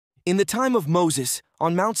In the time of Moses,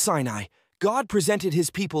 on Mount Sinai, God presented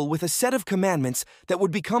his people with a set of commandments that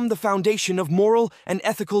would become the foundation of moral and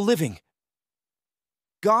ethical living.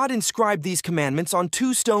 God inscribed these commandments on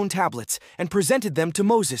 2 stone tablets and presented them to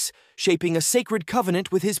Moses, shaping a sacred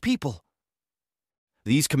covenant with his people.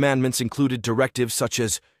 These commandments included directives such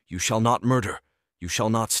as, "You shall not murder, you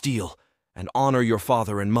shall not steal, and honor your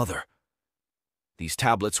father and mother." These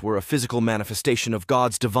tablets were a physical manifestation of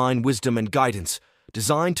God's divine wisdom and guidance,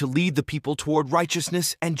 designed to lead the people toward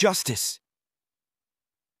righteousness and justice.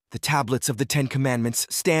 The tablets of the 10 Commandments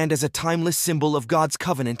stand as a timeless symbol of God's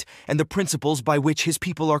covenant and the principles by which his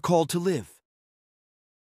people are called to live.